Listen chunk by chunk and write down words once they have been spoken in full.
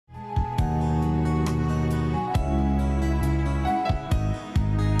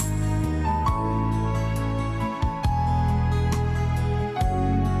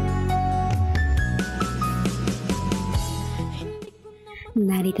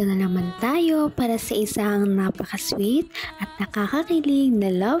Narito na naman tayo para sa isang napaka-sweet at nakakakilig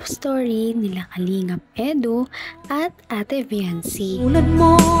na love story nila Kalingap Edu at Ate Veancy. Tulad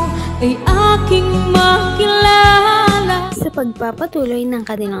mo ay aking makilala. Sa pagpapatuloy ng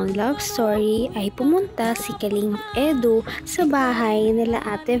kanilang love story ay pumunta si Kalingap Edu sa bahay nila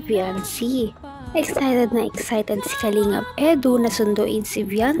Ate Veancy. Excited na excited si Kalingap Edu na sunduin si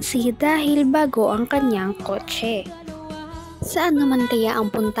Veancy dahil bago ang kanyang kotse. Saan naman kaya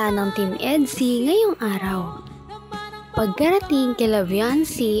ang punta ng Team EDSI ngayong araw? Pagkarating kila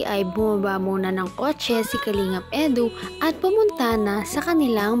Veancy ay bumaba muna ng kotse si Kalingap Edu at pumunta na sa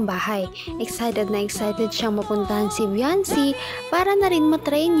kanilang bahay. Excited na excited siyang mapuntahan si Veancy para na rin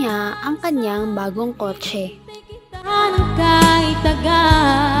matry niya ang kanyang bagong kotse.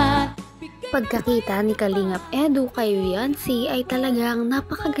 Pagkakita ni Kalingap Edu kay Veancy ay talagang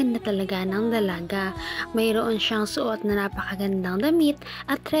napakaganda talaga ng dalaga. Mayroon siyang suot na napakagandang damit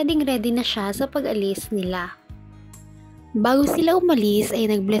at ready na siya sa pag-alis nila. Bago sila umalis ay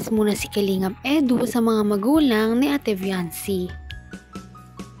nag-bless muna si Kalingap Edu sa mga magulang ni Ate Veancy.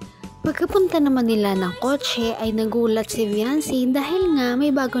 Pagkapunta naman nila ng kotse ay nagulat si Veancy dahil nga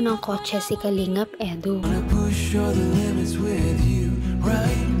may bago ng kotse si Kalingap Edu.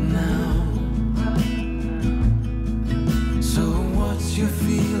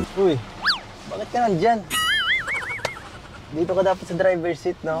 Uy, bakit ka nandyan? Dito ka dapat sa driver's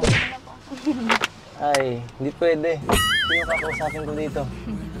seat, no? Ay, hindi pwede. Sino kakausapin ko dito?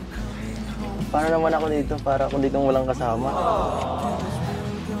 Paano naman ako dito? Para ako ditong walang kasama.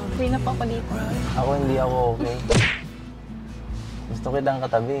 Okay na po ako dito. Ako hindi ako okay. Gusto kitang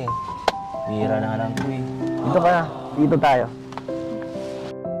katabi. Bihira na nga lang ko eh. Dito ka na. Dito tayo.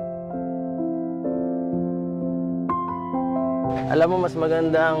 Alam mo, mas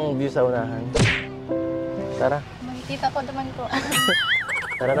maganda ang view sa unahan. Tara. Makikita ko naman po.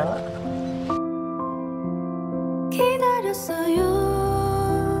 Tara na nga. 기다렸어요.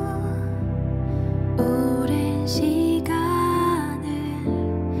 오랜 시간을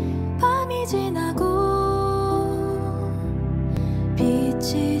밤이 지나고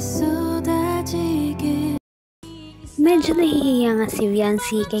빛이 쏟아지게. Medyo nahihiya nga si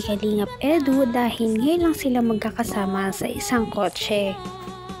Veancy kay Kalingap Edu dahil ngayon lang sila magkakasama sa isang kotse.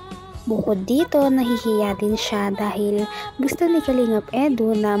 Bukod dito, nahihiya din siya dahil gusto ni Kalingap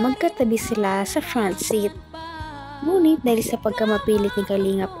Edu na magkatabi sila sa front seat. Ngunit dahil sa pagkamapilit ni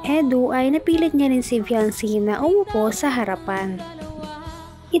Kalingap Edu ay napilit niya rin si Veancy na umupo sa harapan.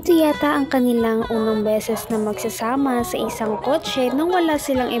 Ito yata ang kanilang unang beses na magsasama sa isang kotse nang wala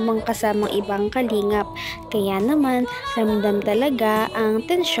silang ibang kasamang ibang kalingap. Kaya naman, ramdam talaga ang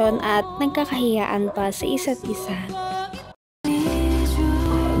tensyon at nagkakahiyaan pa sa isa't isa.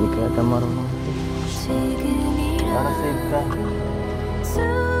 Hindi ka yata marunong. Para safe ka.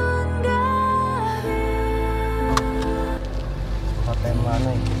 Patay mo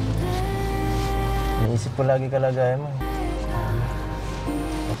ano eh. Iniisip ko lagi kalagayan mo eh.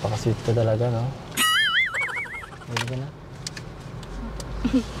 Napaka-sweet ka talaga, no? Ready ka na?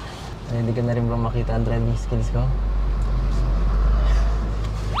 Ready ka na rin ba makita ang driving skills ko?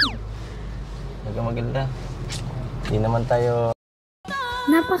 Huwag ka maganda. Hindi naman tayo...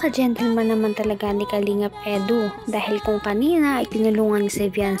 Napaka-gentleman naman talaga ni Kalingap Edu dahil kung kanina ay tinulungan si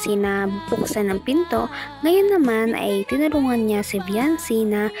Veancy na buksan ng pinto, ngayon naman ay tinulungan niya si Veancy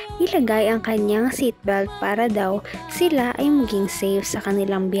na ilagay ang kanyang seatbelt para daw sila ay maging safe sa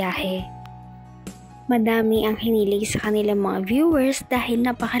kanilang biyahe. Madami ang hinilig sa kanilang mga viewers dahil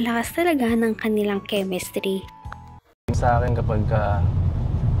napakalakas talaga ng kanilang chemistry. Sa akin kapag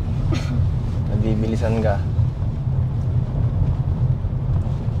nabibilisan ka,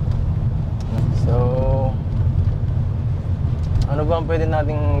 so, ano ba ang pwede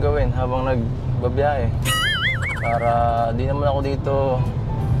nating gawin habang nagbabiyahe? Para di naman ako dito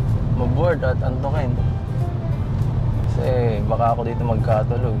maboard at antukin. Kasi baka ako dito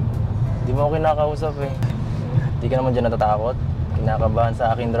magkatulog. Di mo ako kinakausap eh. Di ka naman dyan natatakot? Kinakabahan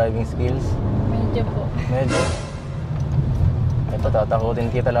sa aking driving skills? Medyo po. Medyo? Ito,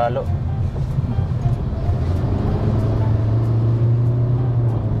 tatakutin kita lalo.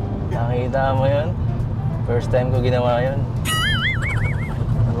 Nakita mo yun? First time ko ginawa yun.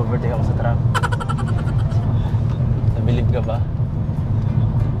 Nag-overtake ako sa truck. Nabilib ka ba?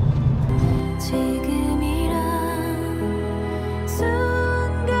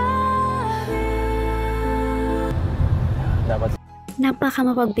 Dapat.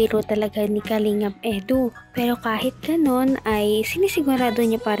 Napaka-mapagbiro talaga ni Kalingap Edu, pero kahit ganon ay sinisigurado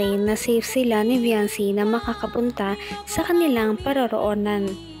niya pa rin na safe sila ni Veancy na makakapunta sa kanilang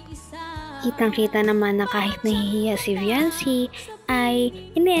paroroonan. Kitang-kita naman na kahit nahihiya si Veancy ay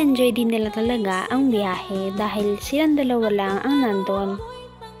ine-enjoy din nila talaga ang biyahe dahil silang dalawa lang ang nandun.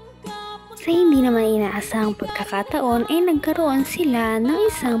 Sa hindi naman inaasahang pagkakataon ay nagkaroon sila ng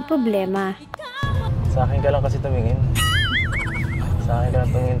isang problema. Sa akin ka lang kasi tumingin. Sa akin ka lang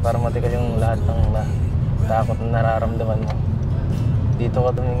tumingin para matigal yung lahat ng takot na nararamdaman mo. Dito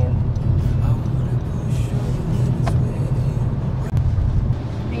ka tumingin.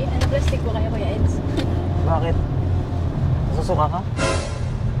 Ay, ano plastic po kayo, Kuya Eds? Bakit? Nasusuka ka?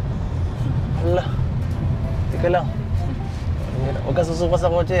 Hala. Teka lang. Huwag ka susuka sa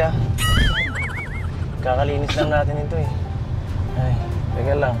kotse ha. Kakalinis lang natin ito eh. Ay,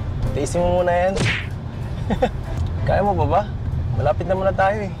 teka lang. Tiisin mo muna yan. Kaya mo pa ba? Malapit na muna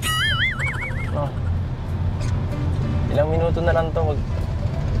tayo eh. No. Ilang minuto na lang to.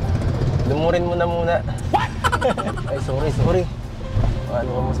 Lumurin mo na muna. Ay, sorry. Paano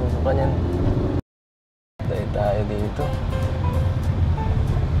ka masusuka niyan? Tayo dito.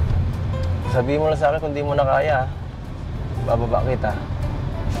 Sabihin mo lang sa akin kung di mo na kaya. Bababa kita.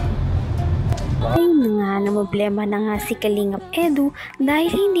 Ayun na nga, namblema na nga si Kalingap Edu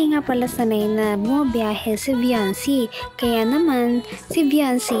dahil hindi nga pala sanay na bumabiyahe si Veancy. Kaya naman, si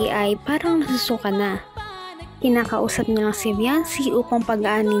Veancy ay parang nasusuka na. Kinakausap niya lang si Veancy upang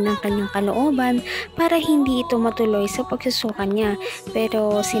pag-aanin ng kanyang kalooban para hindi ito matuloy sa pagsusuka niya.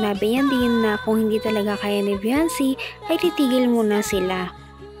 Pero sinabi niya din na kung hindi talaga kaya ni Veancy ay titigil muna sila.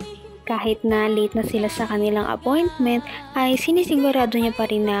 Kahit na late na sila sa kanilang appointment ay sinisigurado niya pa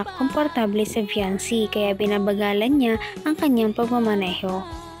rin na komportable si Veancy kaya binabagalan niya ang kanyang pagmamaneho.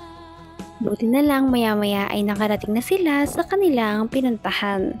 Buti na lang maya-maya ay nakarating na sila sa kanilang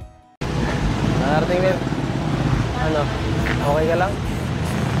pinuntahan. Nakarating din. Ano? Okay ka lang?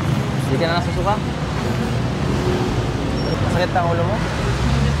 Hindi ka na nasusuka? Masakit ang ulo mo?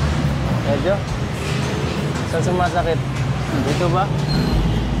 Medyo? Saan sumasakit? Dito ba?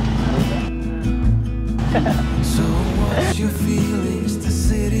 So what's your feelings? The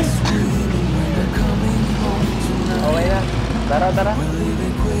city's screaming when you're coming home tonight. Okay na. Tara. We're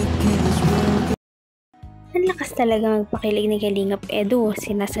living quick in this world. Ang lakas talaga magpakilig ni Kalingap Edu,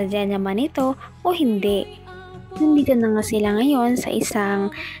 sinasadya niya man ito o hindi. Nandito na nga sila ngayon sa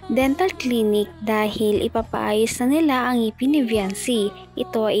isang dental clinic dahil ipapaayos na nila ang ngipin ni Veancy.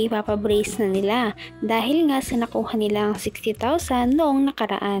 Ito ay ipapabrace na nila dahil nga sa nakuha nilang 60,000 noong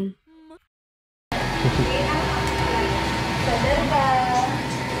nakaraan.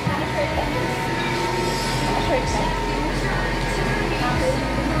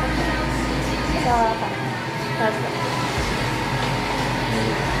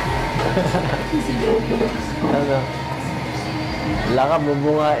 Ano? Wala ka,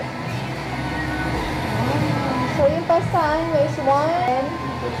 bubunga eh. So yung pastahan nyo is 1,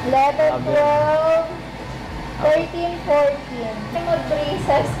 11, 12, 13, 14.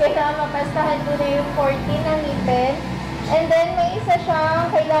 Mag-braces, kailangan mapastahan mo na yung 14 ng ngipin. And then may isa siyang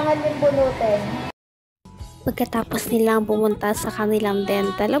kailangan din bunutin. Pagkatapos nilang pumunta sa kanilang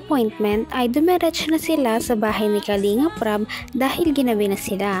dental appointment ay dumiretso na sila sa bahay ni Kalingap Rab dahil ginabi na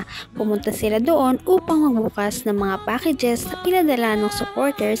sila. Pumunta sila doon upang magbukas ng mga packages na pinadala ng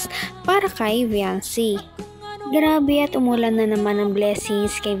supporters para kay Veancy. Grabe at umulan na naman ng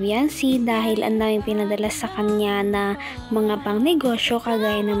blessings kay Veancy dahil ang daming pinadala sa kanya na mga pang negosyo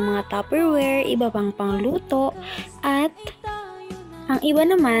kagaya ng mga Tupperware, iba pang pangluto at ang iba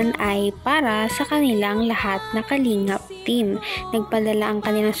naman ay para sa kanilang lahat na Kalingap team. Nagpadala ang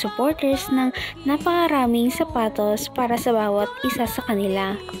kanilang supporters ng napakaraming sapatos para sa bawat isa sa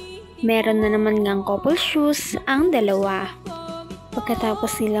kanila. Meron na naman ngang couple shoes ang dalawa.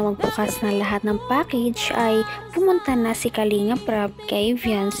 Pagkatapos nila magbukas ng lahat ng package ay pumunta na si Kalingap Rab kay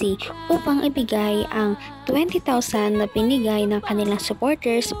Veancy upang ibigay ang 20,000 na pinigay ng kanilang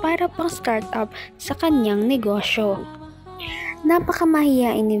supporters para pang start up sa kanyang negosyo.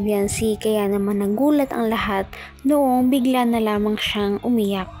 Napakamahiyain ni Veancy kaya naman nagulat ang lahat noong bigla na lamang siyang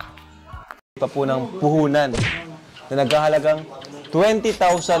umiyak. Pa po ng puhunan na nagkahalagang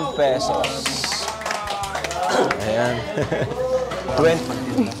 20,000 pesos. Ayan.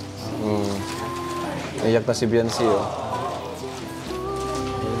 20. Iyak na si Veancy, oh.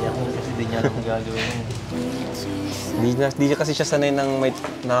 Iyak na kasi di niya alam kung gagawin. Di kasi siya sanay ng may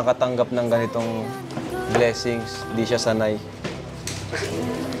nakakatanggap ng ganitong blessings. Di siya sanay.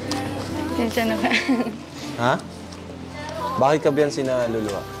 Diyan na ka. Ha? Bakit ka Veancy na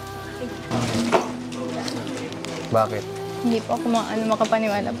luluha? Bakit? Hindi po ako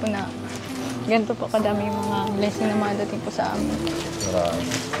makapaniwala po na ganito po kadami yung mga blessing na madating po sa amin. Marami.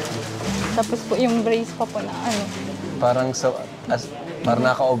 Tapos po yung brace pa po na Parang sa, Parang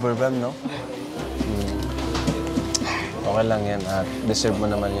naka-overwhelm, no? Okay lang yan at deserve mo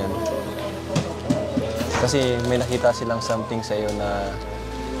naman yan. Kasi may nakita silang something sa'yo na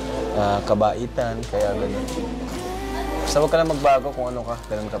kabaitan, kaya ganun. Basta huwag ka lang magbago kung ano ka,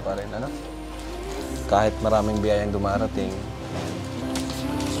 ganun ka pa rin, ano? Kahit maraming biyayang dumarating.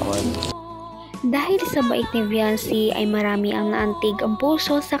 Okay. Dahil sa bait ni Veancy ay marami ang naantig ang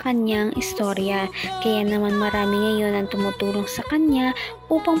puso sa kanyang istorya. Kaya naman marami ngayon ang tumutulong sa kanya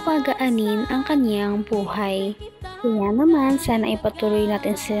upang pagaanin ang kanyang buhay. Kaya naman sana ipatuloy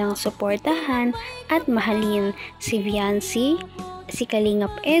natin silang suportahan at mahalin si Veancy, si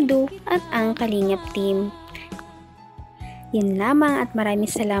Kalingap Edu at ang Kalingap team. Yan lamang at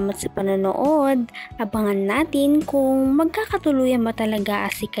maraming salamat sa panonood. Abangan natin kung magkakatuluyan ba talaga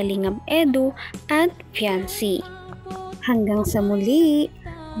si Kalingap Edu at Veancy. Hanggang sa muli.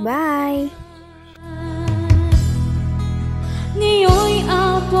 Bye!